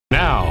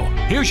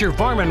Here's your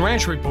Farm and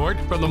Ranch Report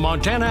from the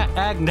Montana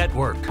Ag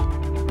Network.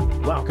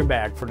 Welcome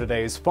back for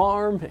today's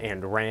Farm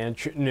and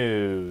Ranch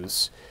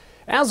News.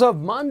 As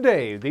of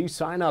Monday, the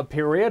sign-up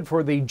period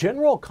for the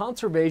General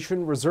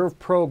Conservation Reserve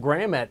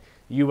Program at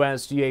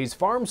USDA's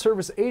Farm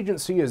Service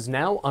Agency is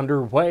now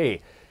underway.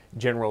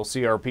 General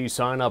CRP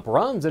sign-up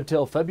runs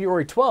until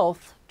February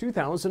 12th,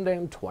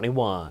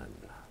 2021.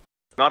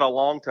 Not a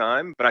long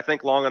time, but I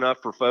think long enough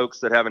for folks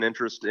that have an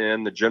interest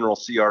in the General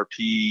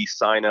CRP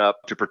sign up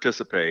to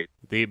participate.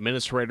 The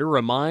administrator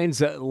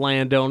reminds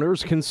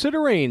landowners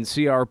considering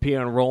CRP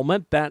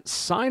enrollment that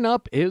sign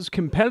up is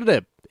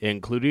competitive,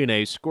 including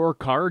a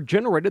scorecard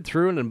generated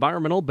through an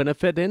environmental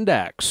benefit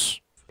index.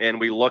 And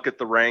we look at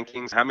the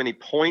rankings, how many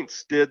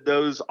points did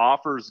those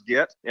offers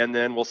get? And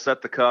then we'll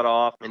set the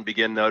cutoff and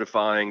begin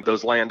notifying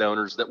those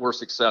landowners that were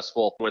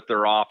successful with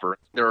their offer.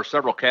 There are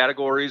several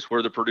categories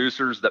where the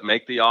producers that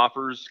make the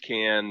offers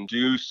can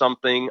do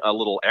something a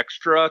little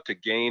extra to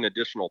gain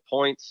additional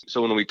points.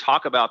 So when we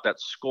talk about that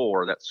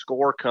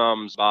score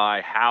comes by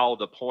how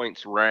the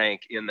points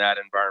rank in that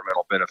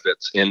environmental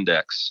benefits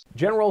index.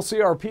 General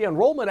CRP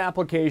enrollment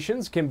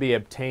applications can be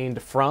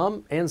obtained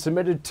from and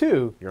submitted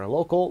to your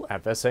local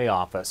FSA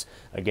office.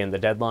 Again, the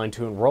deadline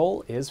to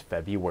enroll is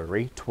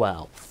February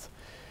 12th.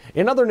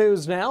 In other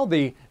news now,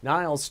 the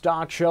Niles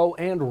Stock Show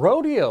and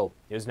Rodeo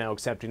is now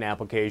accepting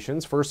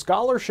applications for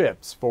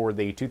scholarships for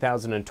the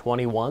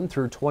 2021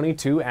 through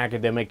 22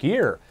 academic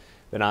year.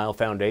 The Nile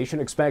Foundation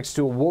expects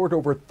to award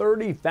over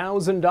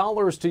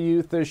 $30,000 to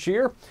youth this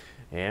year.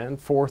 And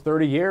for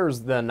 30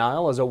 years, the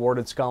Nile has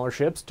awarded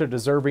scholarships to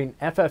deserving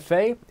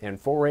FFA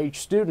and 4-H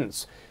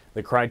students.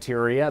 The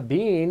criteria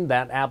being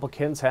that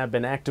applicants have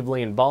been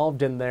actively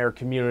involved in their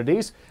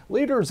communities,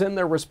 leaders in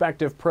their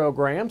respective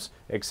programs,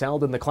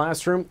 excelled in the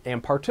classroom,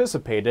 and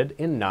participated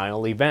in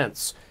Nile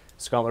events.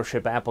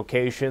 Scholarship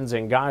applications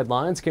and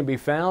guidelines can be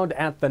found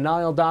at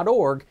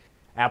thenile.org.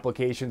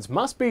 Applications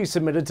must be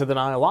submitted to the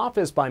Nile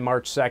office by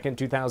March 2nd,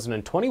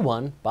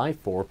 2021 by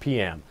 4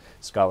 p.m.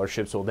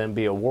 Scholarships will then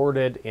be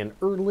awarded in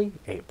early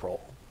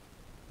April.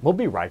 We'll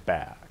be right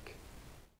back.